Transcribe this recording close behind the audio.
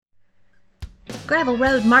Gravel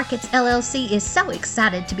Road Markets LLC is so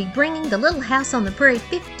excited to be bringing the Little House on the Prairie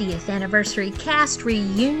 50th Anniversary Cast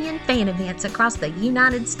Reunion Fan Events across the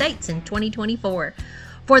United States in 2024.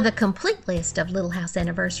 For the complete list of Little House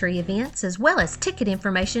Anniversary events, as well as ticket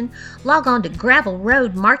information, log on to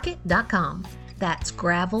gravelroadmarket.com. That's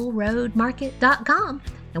gravelroadmarket.com.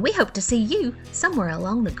 And we hope to see you somewhere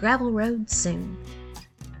along the gravel road soon.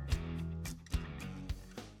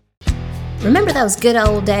 Remember those good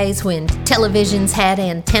old days when televisions had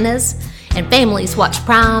antennas and families watched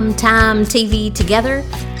prime time TV together?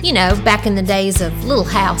 You know, back in the days of Little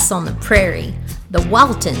House on the Prairie, the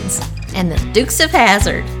Waltons, and the Dukes of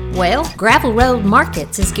Hazzard. Well, Gravel Road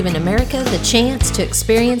Markets is giving America the chance to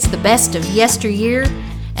experience the best of yesteryear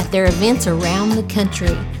at their events around the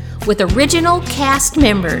country, with original cast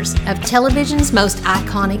members of television's most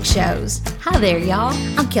iconic shows. Hi there, y'all.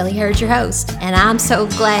 I'm Kelly Hurd, your host, and I'm so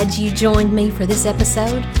glad you joined me for this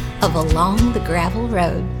episode of Along the Gravel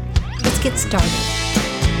Road. Let's get started.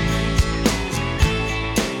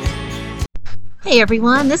 Hey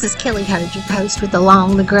everyone, this is Kelly Hurd, your host with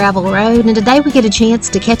Along the Gravel Road, and today we get a chance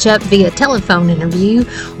to catch up via telephone interview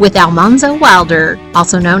with Almanzo Wilder,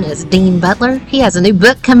 also known as Dean Butler. He has a new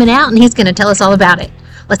book coming out and he's going to tell us all about it.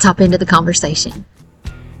 Let's hop into the conversation.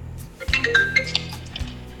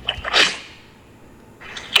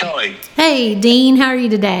 Kelly. Hey, Dean. How are you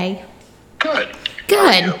today? Good.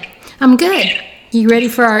 Good. I'm good. You ready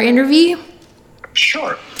for our interview?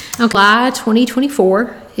 Sure. July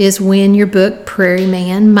 2024 is when your book, Prairie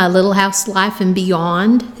Man, My Little House Life and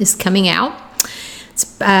Beyond, is coming out. It's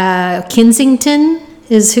Kensington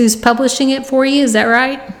is who's publishing it for you. Is that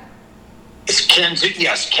right? It's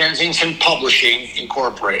Kensington Publishing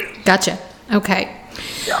Incorporated. Gotcha. Okay.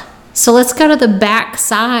 Yeah. So let's go to the back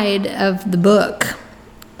side of the book.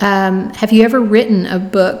 Have you ever written a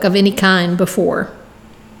book of any kind before?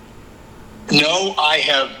 No, I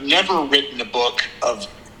have never written a book of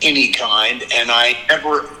any kind, and I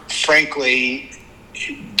never, frankly,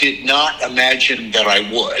 did not imagine that I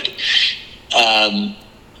would. I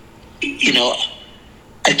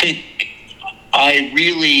think I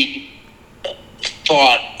really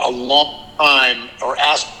thought a long time, or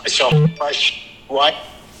asked myself the question, what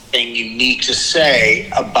thing you need to say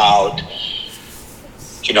about,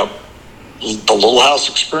 the Little House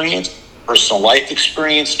experience, personal life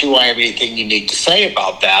experience? Do I have anything unique to say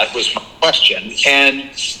about that? Was my question.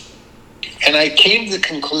 And I came to the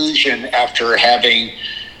conclusion after having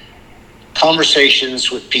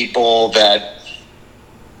conversations with people that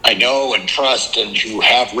I know and trust and who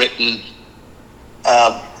have written,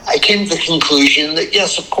 I came to the conclusion that,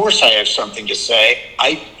 yes, of course I have something to say.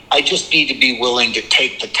 I just need to be willing to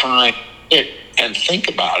take the time and think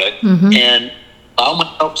about it and allow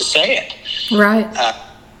myself to say it. Right.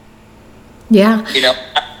 Yeah.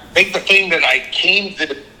 I think the thing that I came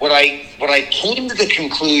to, what I came to the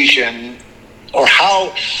conclusion, or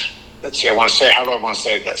how, let's see, how do I want to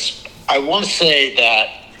say this? I want to say that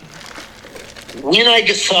when I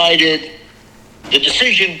decided, the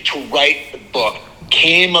decision to write the book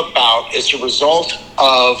came about as a result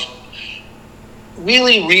of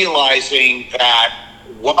really realizing that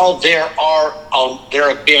while there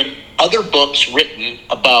have been other books written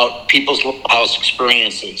about people's little house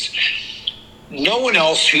experiences, no one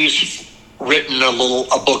else who's written a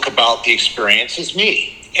book about the experience is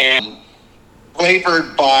me. And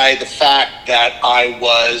flavored by the fact that I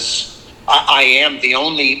am the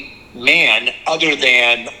only man other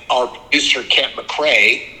than our producer Kent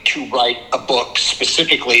McCrae to write a book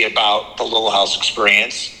specifically about the Little House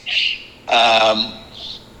experience,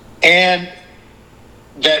 and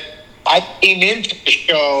that I came into the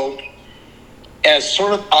show as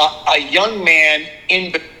sort of a young man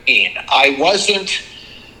in between. I wasn't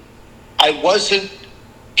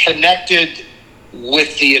connected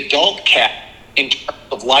with the adult cast in terms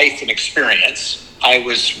of life and experience. I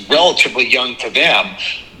was relatively young to them,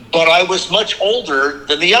 but I was much older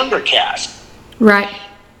than the younger cast. Right.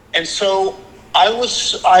 And so I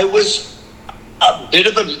was a bit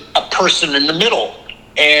of a person in the middle.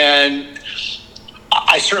 And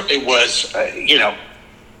I certainly was,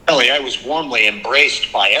 Ellie, I was warmly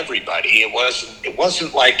embraced by everybody. It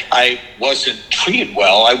wasn't like I wasn't treated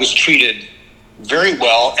well. I was treated very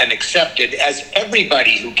well and accepted, as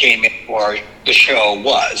everybody who came in for the show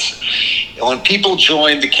was. And when people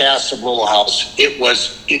joined the cast of Little House, there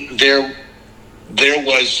was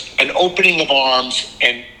an opening of arms,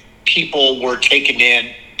 and people were taken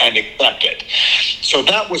in and accepted. So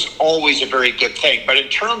that was always a very good thing. But in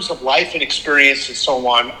terms of life and experience and so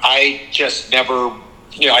on, I just never,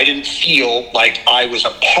 I didn't feel like I was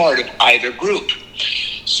a part of either group.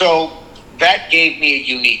 So that gave me a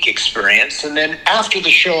unique experience. And then after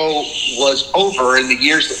the show was over, in the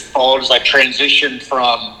years that followed, as I transitioned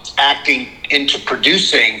from acting into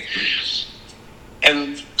producing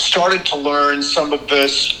and started to learn some of the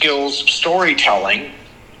skills of storytelling,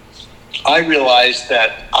 I realized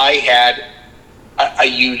that I had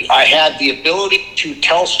the ability to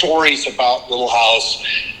tell stories about Little House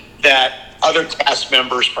that other cast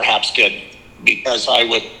members perhaps didn't, because I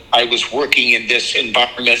was working in this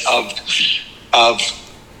environment of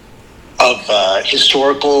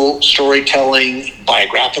historical storytelling,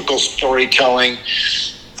 biographical storytelling,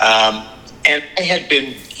 and I had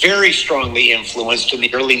been very strongly influenced in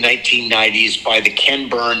the early 1990s by the Ken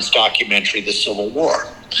Burns documentary, The Civil War.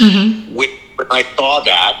 Mm-hmm. When I saw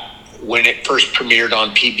that, when it first premiered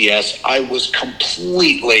on PBS, I was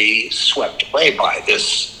completely swept away by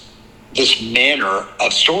this manner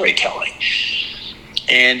of storytelling.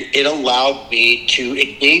 And it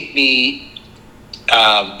gave me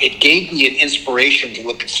an inspiration to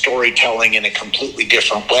look at storytelling in a completely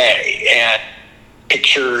different way. And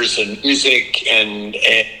pictures and music and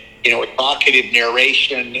evocative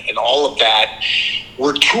narration and all of that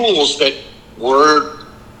were tools that were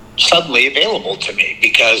suddenly available to me,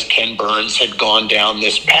 because Ken Burns had gone down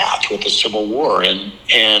this path with the Civil War and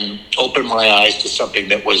opened my eyes to something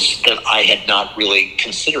that I had not really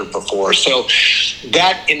considered before. So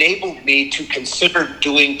that enabled me to consider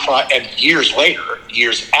doing, and years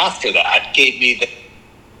after that, gave me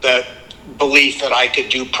the belief that I could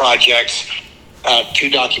do projects. 2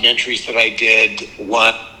 documentaries that I did.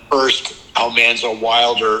 One, first, Almanzo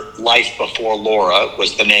Wilder, Life Before Laura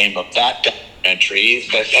was the name of that documentary. And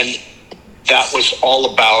that was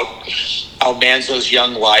all about Almanzo's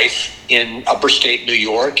young life in upper state New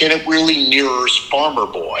York, and it really mirrors Farmer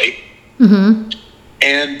Boy. Mm-hmm.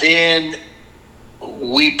 And then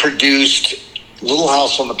we produced Little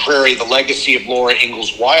House on the Prairie, The Legacy of Laura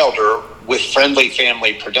Ingalls Wilder, with Friendly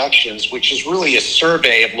Family Productions, which is really a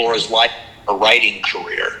survey of Laura's life, a writing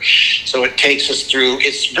career. So it takes us through,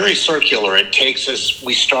 it's very circular.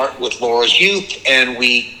 We start with Laura's youth and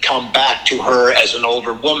we come back to her as an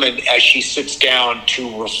older woman as she sits down to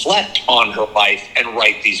reflect on her life and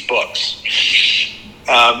write these books.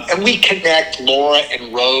 And we connect Laura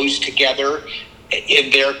and Rose together in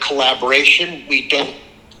their collaboration. We don't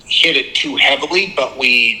hit it too heavily, but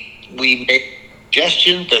we make a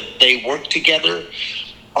suggestion that they work together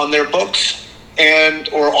on their books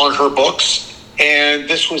or on her books. And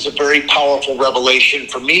this was a very powerful revelation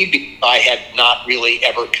for me, because I had not really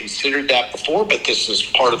ever considered that before, but this is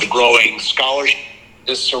part of the growing scholarship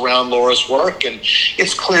around Laura's work. And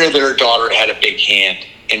it's clear that her daughter had a big hand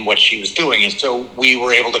in what she was doing. And so we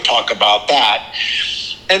were able to talk about that.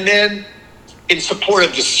 And then in support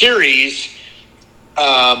of the series,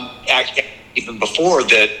 even before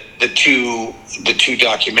the two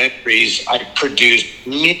documentaries, I produced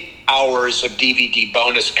many hours of DVD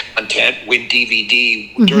bonus content when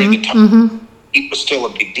DVD during the time it was still a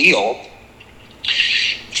big deal,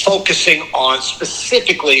 focusing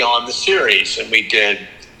specifically on the series. And we did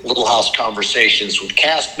Little House conversations with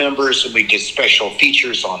cast members, and we did special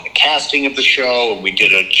features on the casting of the show, and we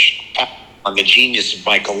did on the genius of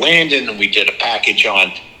Michael Landon, and we did a package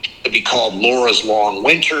on to be called Laura's Long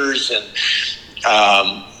Winters, and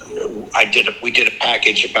we did a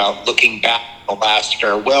package about looking back on The Last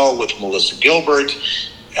Farewell with Melissa Gilbert.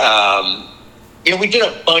 We did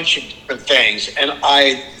a bunch of different things, and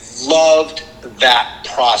I loved that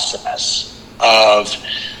process of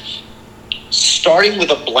starting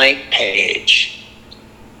with a blank page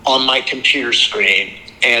on my computer screen,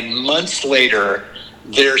 and months later,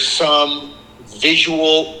 there's some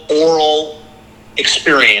visual, oral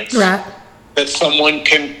experience that someone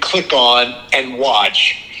can click on and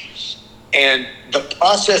watch. And the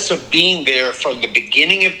process of being there from the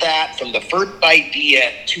beginning of that, from the first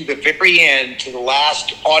idea to the very end, to the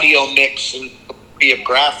last audio mix and of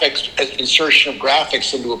graphics, insertion of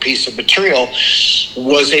graphics into a piece of material,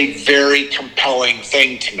 was a very compelling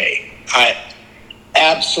thing to me. I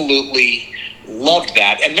absolutely loved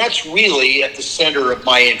that. And that's really at the center of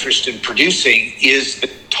my interest in producing, is the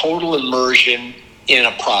total immersion in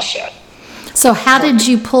a process. So how did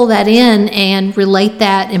you pull that in and relate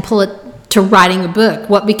that and pull it to writing a book?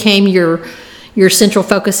 What became your central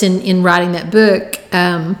focus in writing that book?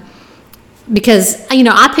 Because,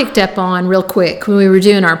 I picked up on real quick when we were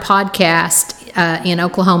doing our podcast in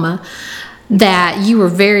Oklahoma that you were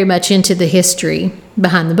very much into the history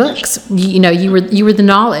behind the books. You were the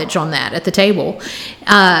knowledge on that at the table.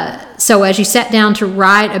 So as you sat down to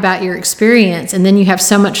write about your experience, and then you have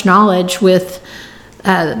so much knowledge with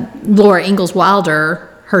Laura Ingalls Wilder,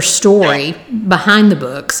 her story behind the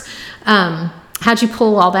books, How'd you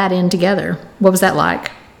pull all that in together? What was that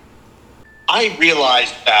like? I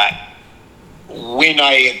realized that when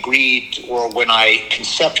I agreed or when I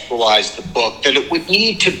conceptualized the book, that it would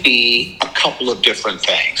need to be a couple of different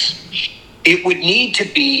things. It would need to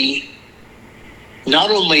be not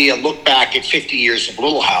only a look back at 50 years of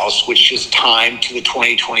Little House, which is timed to the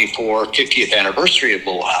 2024 50th anniversary of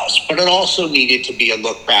Little House, but it also needed to be a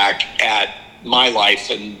look back at my life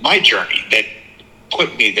and my journey that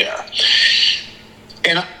put me there.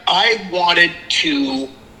 And I wanted to,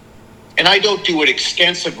 and I don't do it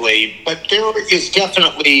extensively, but there is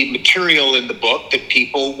definitely material in the book that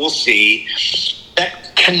people will see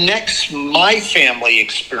that connects my family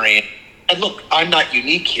experience. And look, I'm not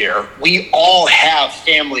unique here. We all have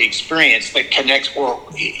family experience that connects, or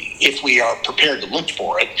if we are prepared to look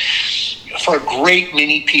for it. For a great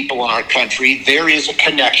many people in our country, there is a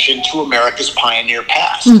connection to America's pioneer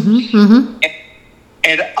past. Mm-hmm, mm-hmm.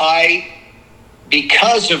 And I,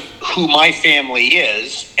 because of who my family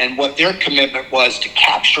is and what their commitment was to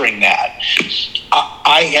capturing that,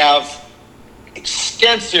 I have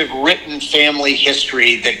extensive written family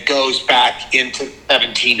history that goes back into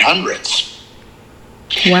 1700s.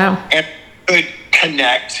 Wow. And could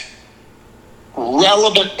connect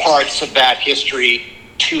relevant parts of that history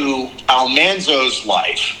to Almanzo's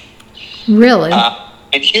life. Really?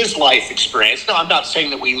 And his life experience. No, I'm not saying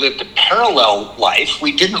that we lived a parallel life.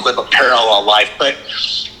 We didn't live a parallel life,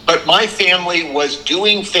 but my family was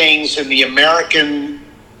doing things in the American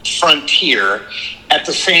frontier at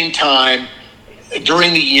the same time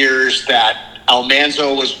during the years that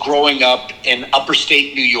Almanzo was growing up in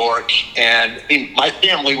upstate New York, and my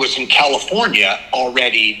family was in California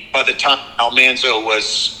already by the time Almanzo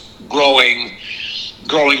was growing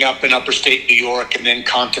up in upstate New York, and then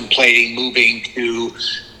contemplating moving to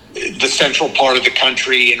the central part of the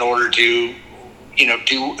country in order to,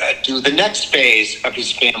 do the next phase of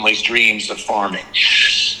his family's dreams of farming.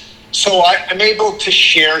 So I'm able to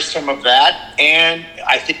share some of that, and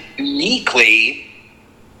I think uniquely,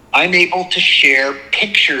 I'm able to share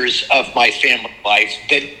pictures of my family life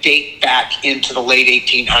that date back into the late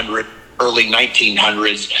 1800s, early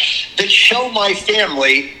 1900s, that show my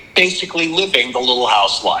family basically living the Little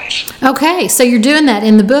House life. Okay, so you're doing that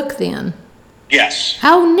in the book then? Yes.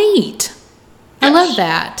 How neat. Yes. I love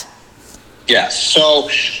that. Yes. So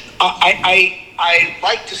I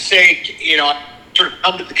like to say, sort of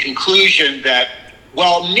come to the conclusion that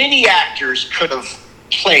while many actors could have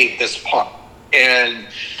played this part,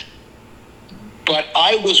 but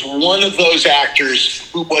I was one of those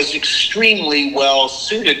actors who was extremely well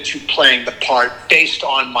suited to playing the part based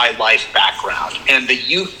on my life background and the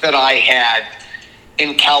youth that I had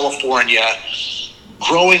in California,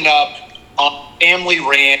 growing up on a family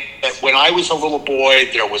ranch. That when I was a little boy,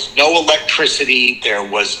 there was no electricity, there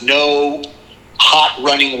was no hot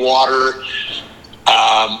running water.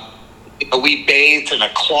 We bathed in a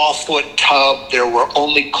clawfoot tub. There were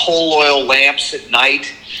only coal oil lamps at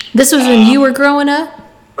night. This was when you were growing up?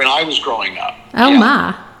 When I was growing up. Oh, yeah.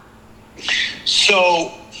 My.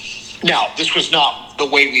 So, now, this was not the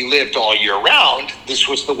way we lived all year round. This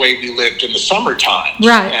was the way we lived in the summertime.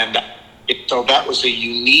 Right. And so that was a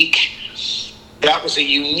unique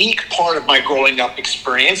part of my growing up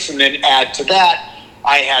experience. And then add to that,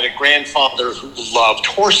 I had a grandfather who loved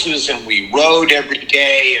horses, and we rode every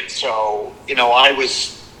day. And so, I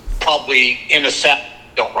was probably in a saddle.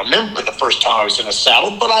 I don't remember the first time I was in a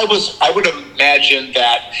saddle, but I would imagine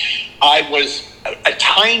that I was a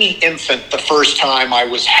tiny infant the first time I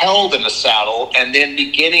was held in a saddle, and then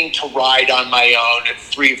beginning to ride on my own at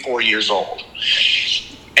 3 or 4 years old,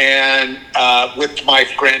 and with my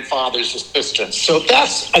grandfather's assistance. So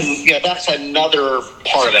that's another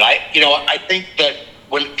part of it. I think that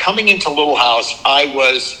when coming into Little House,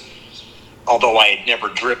 although I had never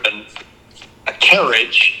driven a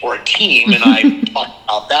carriage or a team, and I talked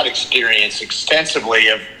about that experience extensively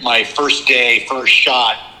of my first day, first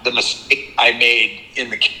shot, the mistake I made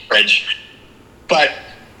in the carriage. But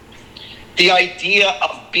the idea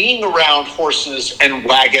of being around horses and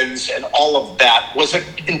wagons and all of that was an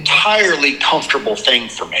entirely comfortable thing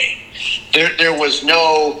for me. There was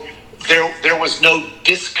no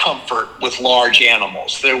discomfort with large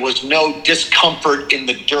animals. There was no discomfort in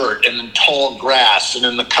the dirt and in tall grass and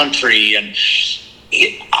in the country. And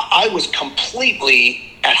I was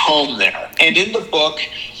completely at home there. And in the book,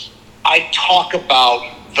 I talk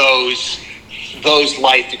about those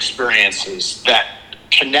life experiences that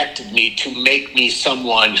connected me to make me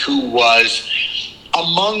someone who was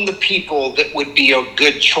among the people that would be a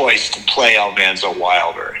good choice to play Almanzo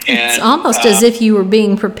Wilder. And it's almost as if you were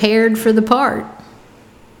being prepared for the part.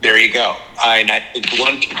 There you go. And I think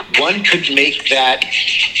one could make that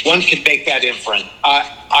inference.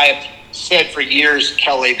 I have said for years,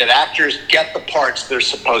 Kelly, that actors get the parts they're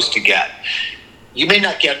supposed to get. You may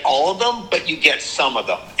not get all of them, but you get some of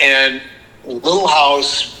them. And Little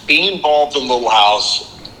House, being involved in Little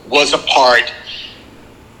House, was a part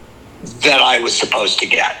that I was supposed to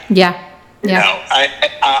get. Yeah. You know,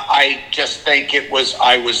 I just think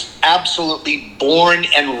I was absolutely born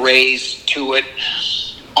and raised to it.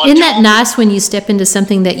 Isn't that nice when you step into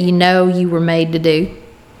something that you know you were made to do?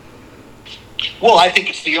 Well, I think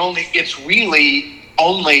it's really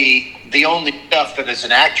only the only stuff that as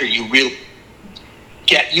an actor you really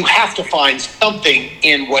get. You have to find something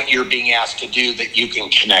in what you're being asked to do that you can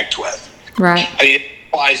connect with. Right. I mean,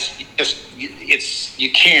 otherwise, you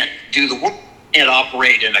can't do the work and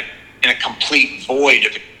operate in a complete void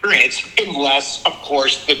of experience unless, of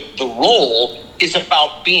course, the role is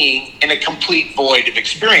about being in a complete void of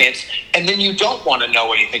experience, and then you don't want to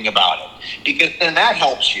know anything about it, because then that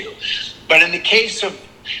helps you. But in the case of,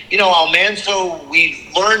 Almanzo, we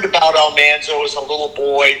learned about Almanzo as a little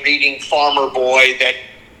boy, reading Farmer Boy,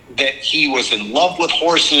 that he was in love with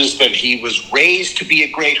horses, that he was raised to be a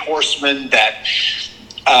great horseman, that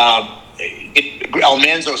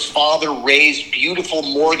Almanzo's father raised beautiful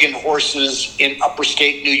Morgan horses in upper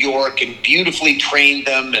state New York and beautifully trained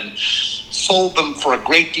them and sold them for a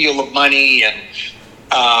great deal of money and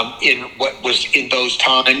in what was in those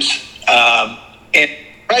times, and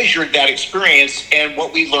treasured that experience. And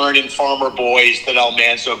what we learned in Farmer Boys, that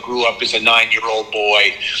Almanzo grew up as a 9-year-old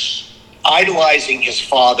boy, idolizing his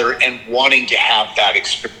father and wanting to have that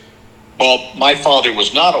experience. Well, my father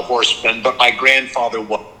was not a horseman, but my grandfather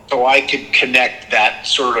was. So I could connect that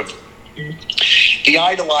sort of the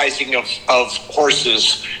idolizing of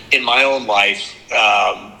horses in my own life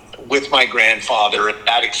with my grandfather, and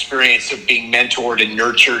that experience of being mentored and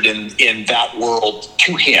nurtured in that world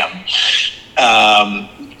to him.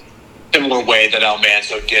 Similar way that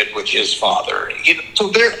Almanzo did with his father. So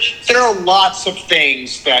there are lots of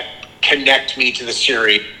things that connect me to the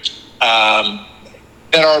series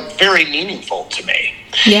that are very meaningful to me.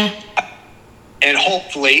 Yeah. And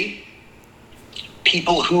hopefully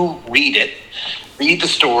people who read the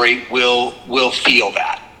story will feel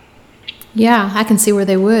that. Yeah, I can see where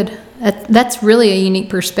they would. That's really a unique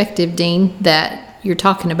perspective, Dean, that you're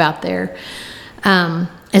talking about there.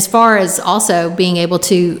 As far as also being able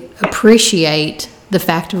to appreciate the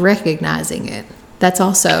fact of recognizing it, that's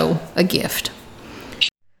also a gift.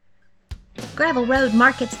 Gravel Road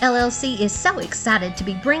Markets LLC is so excited to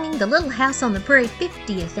be bringing the Little House on the Prairie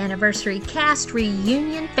 50th Anniversary Cast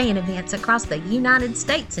Reunion fan events across the United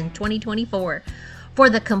States in 2024. For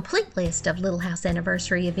the complete list of Little House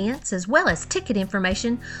Anniversary events, as well as ticket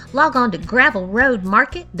information, log on to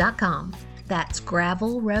gravelroadmarket.com. That's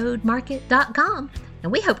gravelroadmarket.com.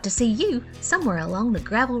 And we hope to see you somewhere along the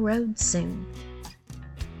gravel road soon.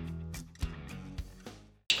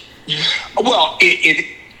 Well,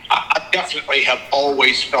 I definitely have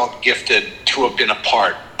always felt gifted to have been a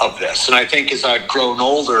part of this. And I think as I've gotten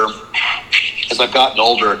older,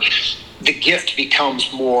 the gift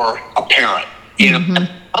becomes more apparent. Mm-hmm.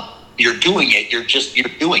 You're doing it. You're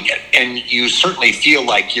doing it. And you certainly feel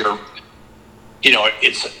like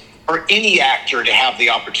it's for any actor to have the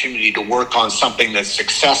opportunity to work on something that's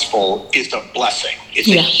successful is a blessing. It's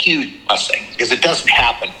a huge blessing because it doesn't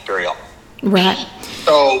happen very often. Right.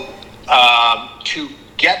 So to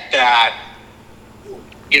get that,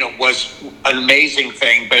 was an amazing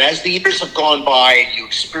thing. But as the years have gone by,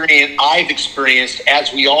 I've experienced,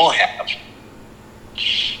 as we all have,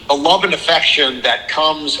 the love and affection that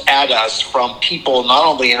comes at us from people not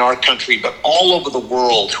only in our country, but all over the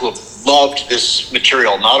world who have loved this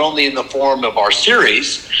material, not only in the form of our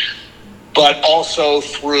series, but also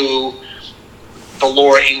through the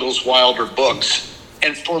Laura Ingalls Wilder books.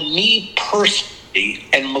 And for me personally,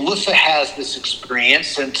 and Melissa has this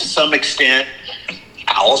experience, and to some extent,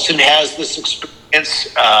 Allison has this experience.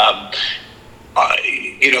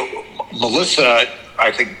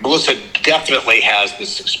 I think Melissa definitely has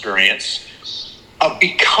this experience of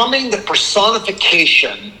becoming the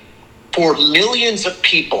personification for millions of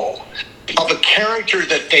people of a character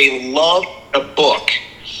that they love in a book.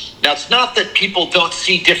 Now, it's not that people don't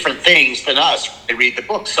see different things than us when they read the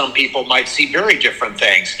book. Some people might see very different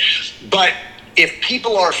things. But if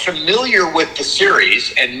people are familiar with the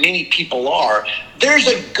series, and many people are, there's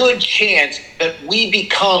a good chance that we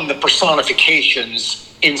become the personifications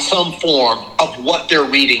in some form of what they're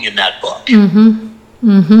reading in that book. Mm-hmm.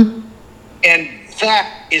 Mm-hmm. And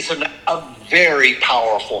that is a very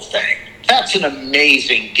powerful thing. That's an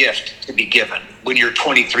amazing gift to be given when you're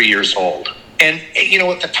 23 years old. And,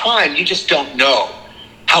 at the time, you just don't know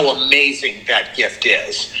how amazing that gift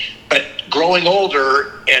is. But growing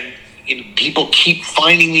older, and people keep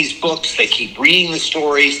finding these books, they keep reading the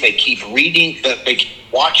stories, they keep they keep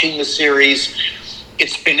watching the series.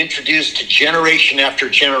 It's been introduced to generation after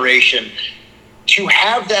generation. To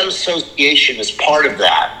have that association as part of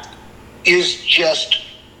that is just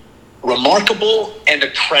remarkable and a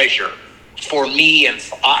treasure for me, and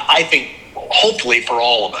I think hopefully for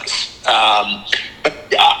all of us. But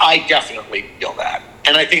I definitely feel that,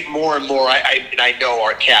 and I think more and more. I know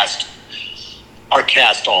our cast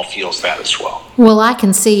all feels that as well. Well, I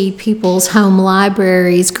can see people's home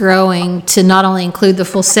libraries growing to not only include the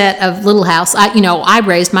full set of Little House. I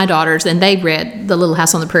raised my daughters and they read the Little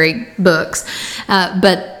House on the Prairie books,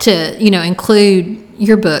 but to include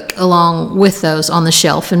your book along with those on the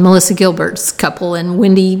shelf, and Melissa Gilbert's couple, and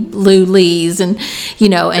Wendy Lou Lee's, and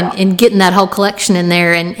and getting that whole collection in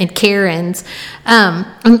there, and Karen's.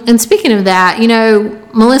 And speaking of that,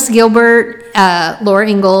 Melissa Gilbert, Laura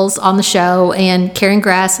Ingalls on the show, and Karen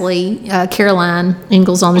Grassley, Caroline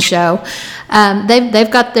Ingalls on the show. They've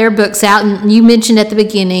got their books out, and you mentioned at the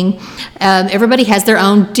beginning, everybody has their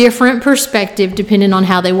own different perspective depending on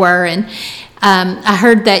how they were. And I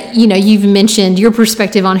heard that you've mentioned your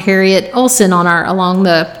perspective on Harriet Olsen on our Along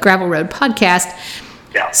the Gravel Road podcast.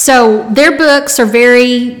 Yeah. So their books are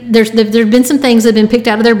there've been some things that have been picked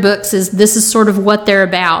out of their books. This is sort of what they're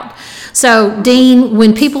about. So Dean,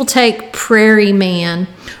 when people take Prairie Man,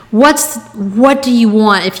 what do you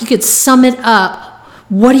want? If you could sum it up,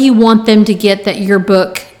 what do you want them to get that your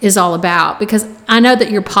book is all about? Because I know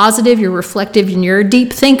that you're positive, you're reflective, and you're a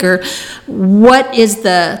deep thinker. What is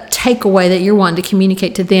the takeaway that you're wanting to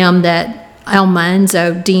communicate to them that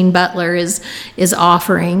Almanzo, Dean Butler, is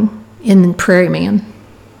offering in Prairie Man?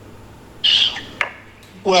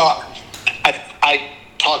 Well, I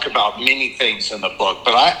talk about many things in the book,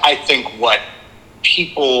 but I think what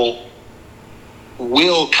people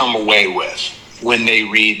will come away with when they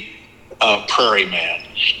read Prairie Man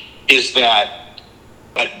is that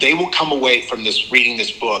they will come away from reading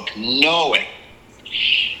this book knowing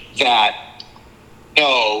that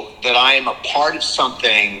I am a part of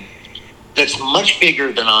something that's much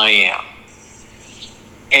bigger than I am.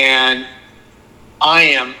 And I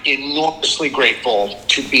am enormously grateful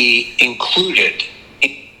to be included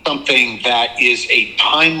in something that is a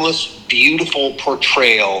timeless, beautiful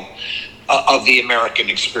portrayal of the American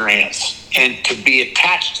experience, and to be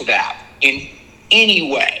attached to that in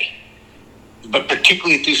any way, but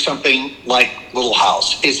particularly through something like Little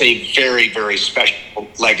House, is a very, very special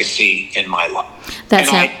legacy in my life.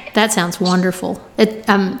 That sounds wonderful.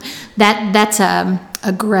 That's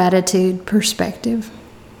a gratitude perspective.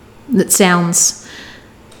 That sounds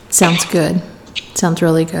good. Sounds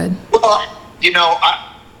really good. Well,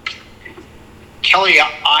 Kelly,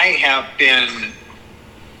 I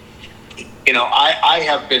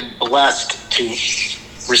have been blessed to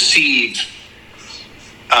receive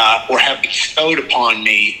or have bestowed upon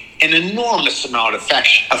me an enormous amount of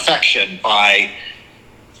affection by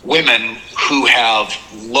women who have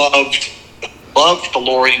loved the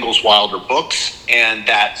Laura Ingalls Wilder books, and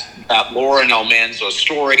that Laura and Almanzo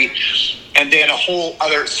story. And then a whole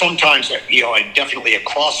other, sometimes, definitely a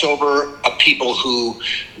crossover of people who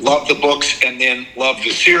love the books and then love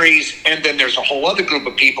the series. And then there's a whole other group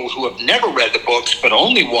of people who have never read the books but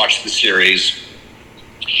only watched the series,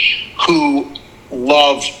 who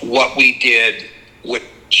love what we did with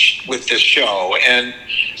this show. And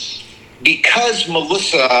because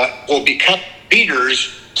because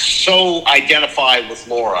readers so identify with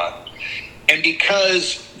Laura, and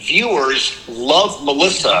because viewers love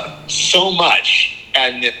Melissa so much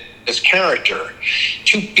and this character,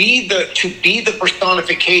 to be the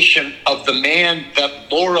personification of the man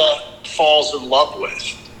that Laura falls in love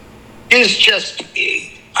with is just,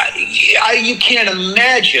 you can't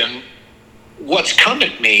imagine what's come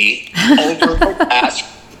at me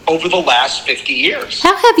over the last 50 years.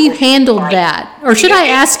 How have you handled that? Or should I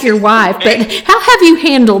ask your wife, but how have you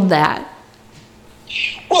handled that?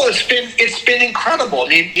 Well, it's been incredible. I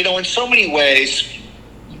mean, in so many ways,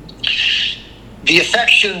 the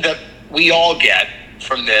affection that we all get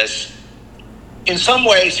from this, in some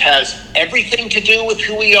ways, has everything to do with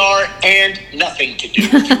who we are and nothing to do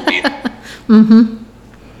with who we are. Mm-hmm.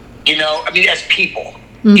 As people,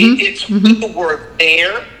 mm-hmm. We were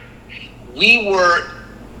there. We were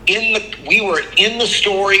in the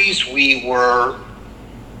stories. We were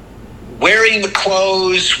wearing the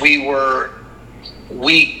clothes. We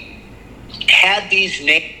had these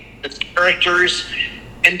names as characters,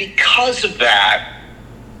 and because of that,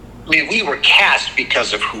 we were cast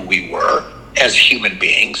because of who we were. as human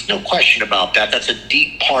beings. No question about that. That's a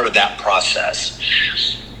deep part of that process.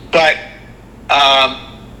 But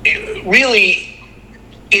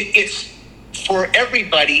it's for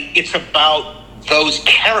everybody, it's about those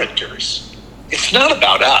characters. It's not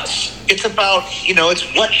about us. It's about,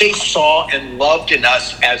 it's what they saw and loved in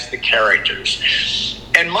us as the characters.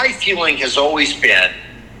 And my feeling has always been,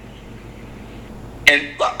 and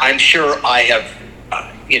I'm sure I have,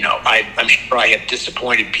 I'm sure I have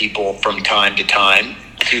disappointed people from time to time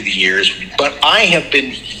through the years, but I have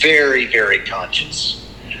been very, very conscious.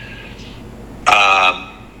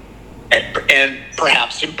 And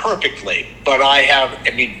perhaps imperfectly, but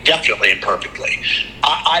definitely imperfectly.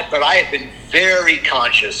 But I have been very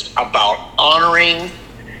conscious about honoring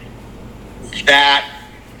that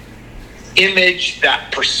image,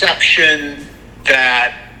 that perception,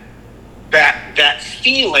 that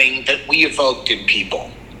feeling that we evoked in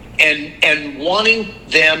people, and wanting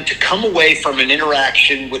them to come away from an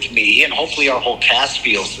interaction with me, and hopefully our whole cast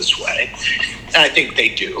feels this way, and I think they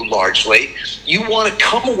do largely. You want to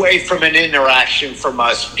come away from an interaction from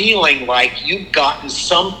us feeling like you've gotten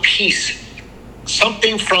some piece,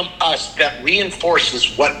 something from us that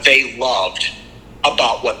reinforces what they loved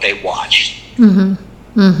about what they watched. Mm-hmm.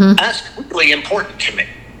 Mm-hmm. That's really important to me.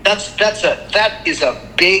 That is a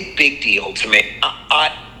big deal to me.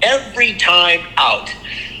 Every time out,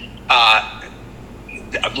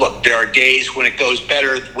 look, there are days when it goes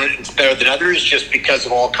better, when it's better than others, just because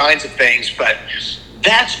of all kinds of things. But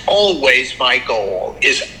that's always my goal.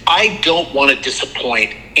 Is I don't want to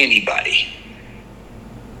disappoint anybody,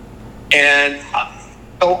 and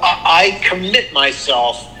so I commit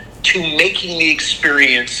myself to making the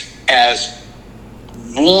experience as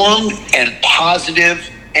warm and positive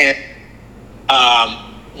and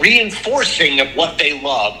reinforcing of what they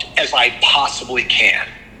loved as I possibly can.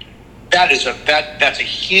 That's a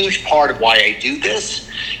huge part of why I do this,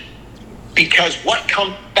 because what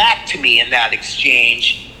comes back to me in that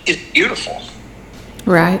exchange is beautiful.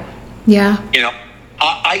 Right. Yeah.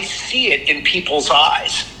 I see it in people's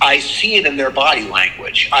eyes. I see it in their body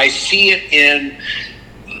language. I see it in,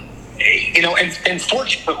 and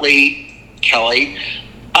fortunately, Kelly,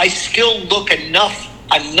 I still look enough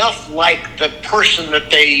like the person that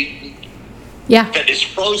that is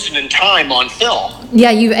frozen in time on film. Yeah,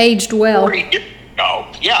 you've aged well. 40 years ago.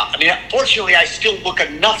 Yeah, fortunately, I still look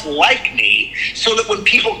enough like me so that when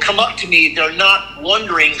people come up to me, they're not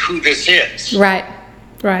wondering who this is. Right.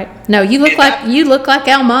 No, you look like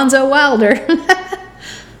Almanzo Wilder.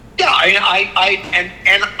 Yeah,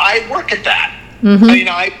 I work at that. Mm-hmm.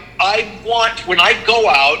 I want, when I go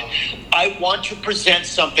out, I want to present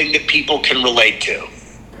something that people can relate to.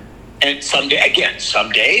 And some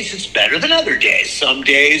days it's better than other days. Some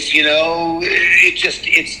days,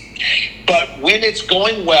 but when it's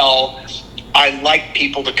going well, I like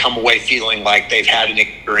people to come away feeling like they've had an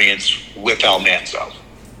experience with Almanzo.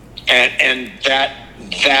 And that's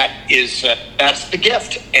the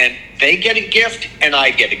gift. And they get a gift and I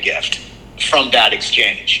get a gift from that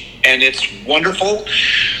exchange. And it's wonderful.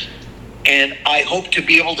 And I hope to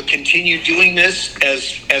be able to continue doing this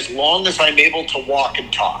as long as I'm able to walk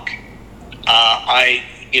and talk.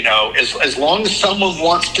 As long as someone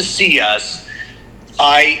wants to see us,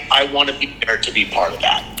 I want to be there to be part of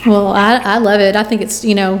that. Well, I love it. I think it's,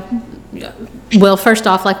 well, first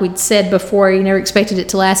off, like we said before, you never expected it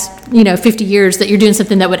to last, 50 years, that you're doing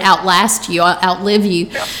something that would outlast you, outlive you.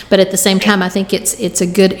 Yeah. But at the same time, I think it's a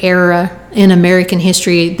good era in American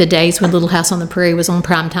history, the days when Little House on the Prairie was on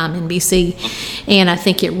primetime NBC. And I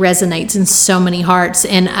think it resonates in so many hearts.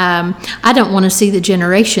 And I don't want to see the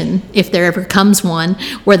generation, if there ever comes one,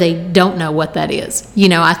 where they don't know what that is.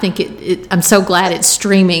 I think I'm so glad it's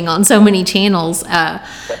streaming on so many channels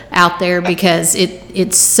out there, because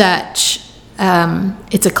it's such...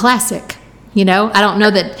 it's a classic, I don't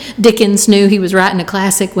know that Dickens knew he was writing a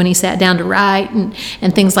classic when he sat down to write and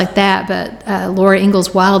things like that, but Laura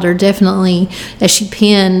Ingalls Wilder definitely, as she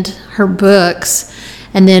penned her books,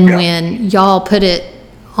 and then when y'all put it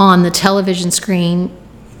on the television screen,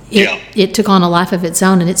 it took on a life of its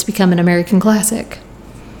own, and it's become an American classic.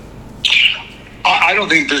 I don't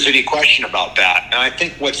think there's any question about that. And I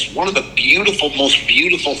think what's one of the most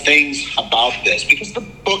beautiful things about this, because the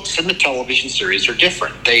books and the television series are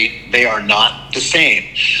different. They are not the same.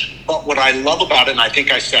 But what I love about it, and I think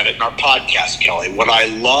I said it in our podcast, Kelly, what I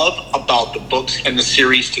love about the books and the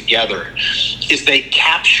series together is they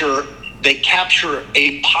capture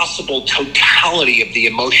a possible totality of the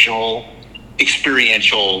emotional,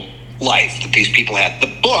 experiential life that these people had.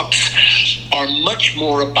 The books are much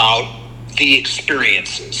more about the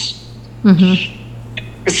experiences.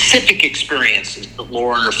 Mm-hmm. specific experiences that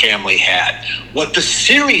Laura and her family had. What the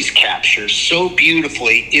series captures so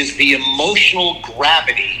beautifully is the emotional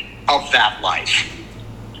gravity of that life.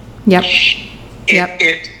 Yep.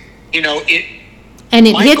 And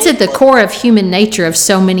it hits at the core of human nature of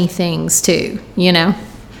so many things too,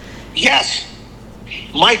 Yes.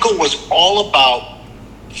 Michael was all about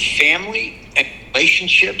family and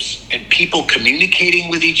relationships and people communicating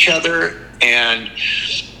with each other, and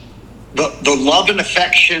the love and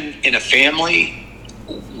affection in a family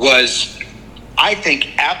was, I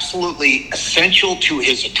think, absolutely essential to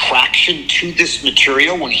his attraction to this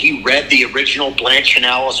material. When he read the original Blanche and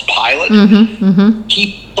Alice pilot,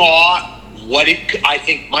 he saw I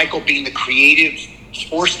think Michael, being the creative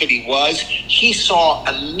force that he was, he saw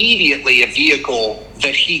immediately a vehicle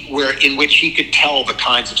in which he could tell the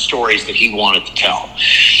kinds of stories that he wanted to tell.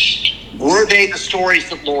 Were they the stories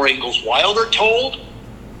that Laura Ingalls Wilder told?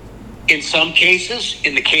 In some cases,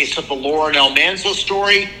 in the case of the Laura and Almanzo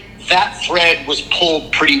story, that thread was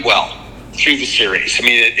pulled pretty well through the series. I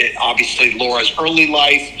mean, obviously Laura's early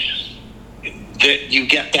life, that you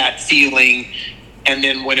get that feeling, and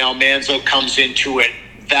then when Almanzo comes into it,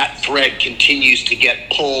 that thread continues to get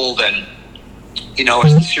pulled, and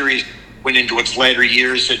as the series went into its later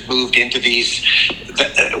years, it moved into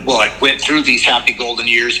it went through these happy golden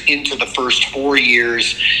years into the first 4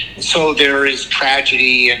 years. So there is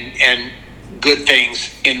tragedy and good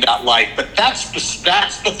things in that life, but that's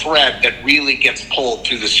the thread that really gets pulled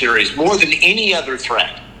through the series more than any other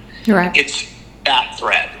thread. Right. It's that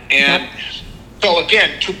thread, and so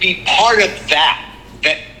again, to be part of that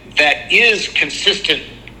is consistent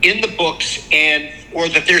in the books, or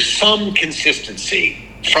that there's some consistency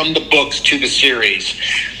from the books to the series.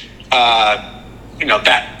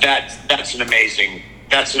 That's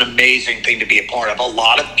an amazing thing to be a part of. A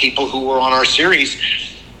lot of people who were on our series,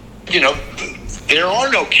 there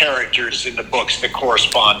are no characters in the books that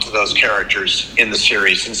correspond to those characters in the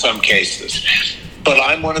series in some cases. But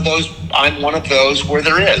I'm one of those where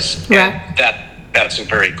there is. Right. And that's a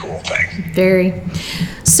very cool thing. Very.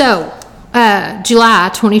 So, July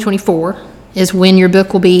 2024 is when your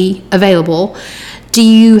book will be available. Do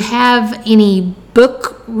you have any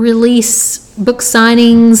book release, book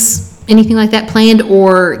signings, anything like that planned,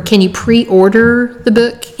 or can you pre-order the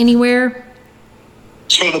book anywhere?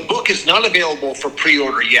 So the book is not available for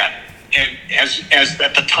pre-order yet. And as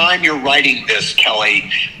at the time you're writing this, Kelly,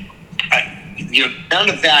 none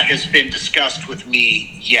of that has been discussed with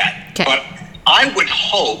me yet. Okay. But I'm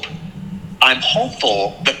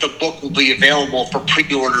hopeful that the book will be available for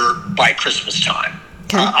pre-order by Christmas time.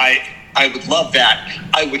 Okay. I would love that.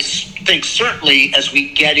 I would think certainly as we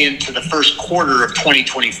get into the first quarter of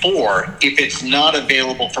 2024, if it's not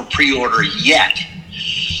available for pre-order yet,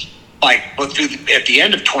 at the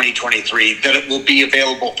end of 2023, that it will be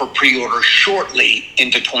available for pre-order shortly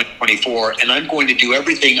into 2024. And I'm going to do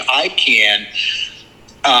everything I can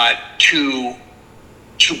to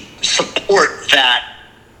support that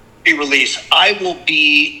release. I will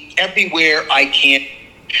be everywhere I can.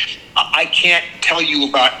 I can't tell you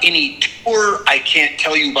about any tour. I can't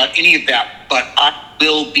tell you about any of that, but I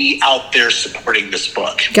will be out there supporting this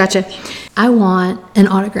book. Gotcha. I want an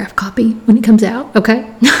autographed copy when it comes out. Okay.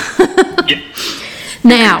 Yeah.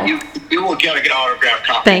 Now. You will get an autographed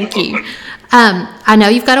copy. Thank you. I know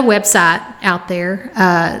you've got a website out there,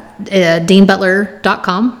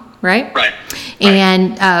 deanbutler.com, right? Right.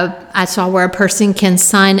 And I saw where a person can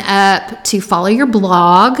sign up to follow your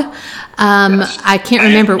blog. Yes. I can't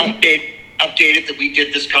remember. Updated that we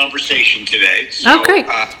did this conversation today. So, great.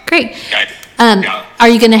 Great. Okay. Are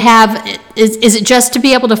you going to have, is it just to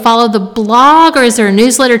be able to follow the blog, or is there a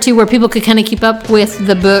newsletter too where people could kind of keep up with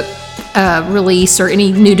the book release or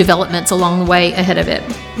any new developments along the way ahead of it?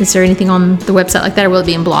 Is there anything on the website like that, or will it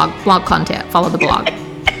be in blog content? Follow the blog. I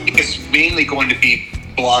think it's mainly going to be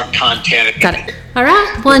blog content. Got it. All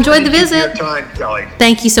right. Well, enjoyed the visit. Your time, Kelly.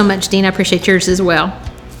 Thank you so much, Dean. I appreciate yours as well.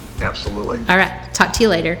 Absolutely. All right. Talk to you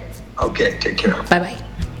later. Okay. Take care. Bye-bye.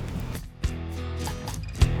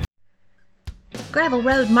 Gravel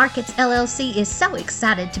Road Markets LLC is so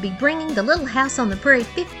excited to be bringing the Little House on the Prairie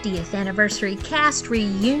 50th Anniversary Cast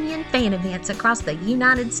Reunion fan events across the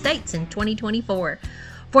United States in 2024.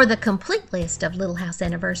 For the complete list of Little House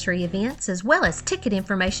Anniversary events, as well as ticket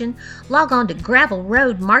information, log on to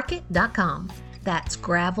gravelroadmarket.com. That's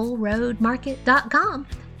gravelroadmarket.com.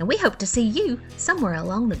 And we hope to see you somewhere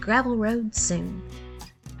along the gravel road soon.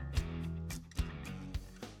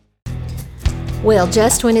 Well,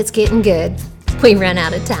 just when it's getting good, we run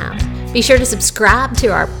out of time. Be sure to subscribe to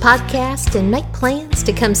our podcast and make plans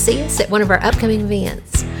to come see us at one of our upcoming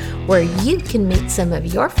events. where you can meet some of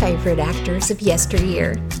your favorite actors of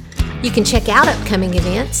yesteryear. You can check out upcoming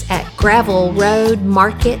events at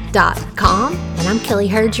gravelroadmarket.com. And I'm Kelly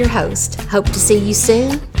Hurd, your host. Hope to see you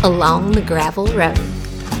soon along the gravel road.